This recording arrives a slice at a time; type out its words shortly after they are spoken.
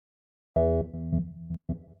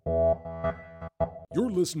You're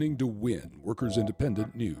listening to WIN, Workers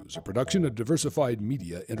Independent News, a production of Diversified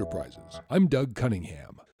Media Enterprises. I'm Doug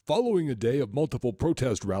Cunningham. Following a day of multiple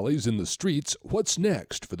protest rallies in the streets, what's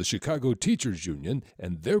next for the Chicago Teachers Union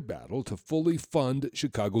and their battle to fully fund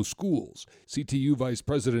Chicago schools? CTU Vice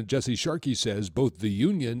President Jesse Sharkey says both the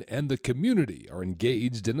union and the community are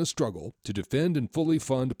engaged in a struggle to defend and fully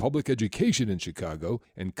fund public education in Chicago,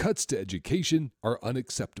 and cuts to education are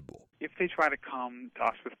unacceptable. If they try to come to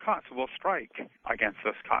us with cuts, we'll strike against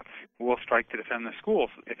those cuts. We'll strike to defend the schools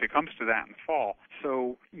if it comes to that in the fall.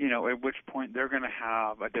 So, at which point they're going to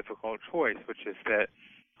have a difficult choice, which is that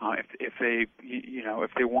if they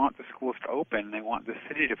want the schools to open, they want the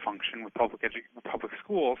city to function with public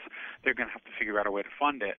schools, they're going to have to figure out a way to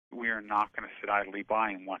fund it. We are not going to sit idly by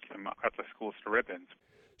and watch them cut the schools to ribbons.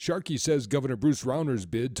 Sharkey says Governor Bruce Rauner's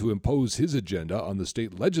bid to impose his agenda on the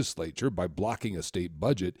state legislature by blocking a state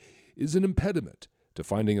budget is an impediment to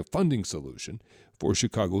finding a funding solution for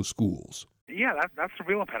Chicago schools. Yeah, that's the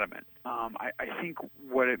real impediment. I think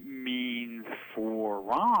what it means for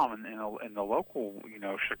Rahm and the local,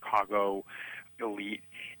 Chicago elite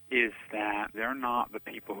is that they're not the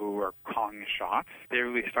people who are calling the shots. They're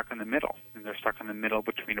really stuck in the middle, and they're stuck in the middle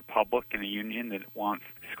between a public and a union that wants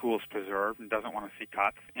schools preserved and doesn't want to see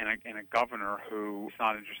cuts, and a governor who is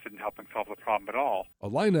not interested in helping solve the problem at all.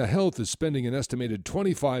 Allina Health is spending an estimated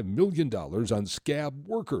 $25 million on scab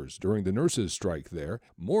workers during the nurses' strike there,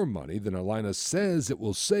 more money than Allina says it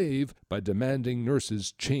will save by demanding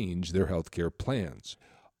nurses change their health care plans.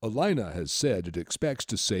 Allina has said it expects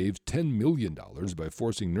to save $10 million by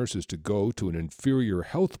forcing nurses to go to an inferior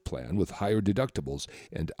health plan with higher deductibles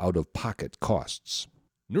and out-of-pocket costs.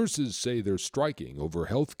 Nurses say they're striking over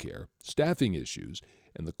health care, staffing issues,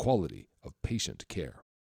 and the quality of patient care.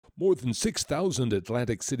 More than 6,000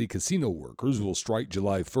 Atlantic City casino workers will strike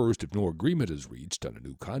July 1st if no agreement is reached on a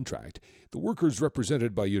new contract. The workers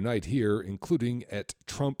represented by Unite Here, including at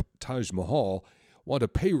Trump Taj Mahal, want a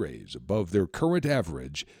pay raise above their current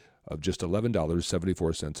average of just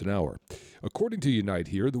 $11.74 an hour. According to Unite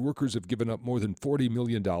Here, the workers have given up more than $40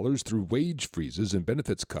 million through wage freezes and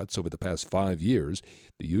benefits cuts over the past 5 years.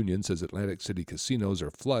 The union says Atlantic City casinos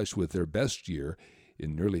are flush with their best year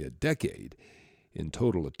in nearly a decade. In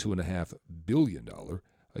total, a $2.5 billion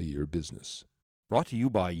a year business. Brought to you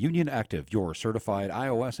by Union Active, your certified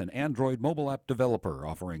iOS and Android mobile app developer,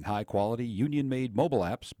 offering high-quality, union-made mobile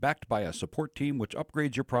apps backed by a support team which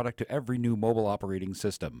upgrades your product to every new mobile operating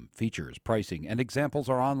system. Features, pricing, and examples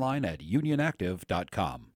are online at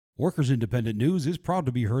unionactive.com. Workers Independent News is proud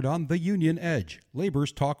to be heard on The Union Edge,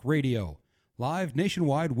 Labor's Talk Radio. Live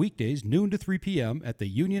nationwide weekdays noon to 3 p.m. at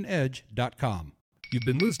theunionedge.com. You've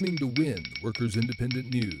been listening to WIN, Workers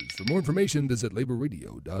Independent News. For more information, visit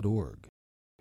laborradio.org.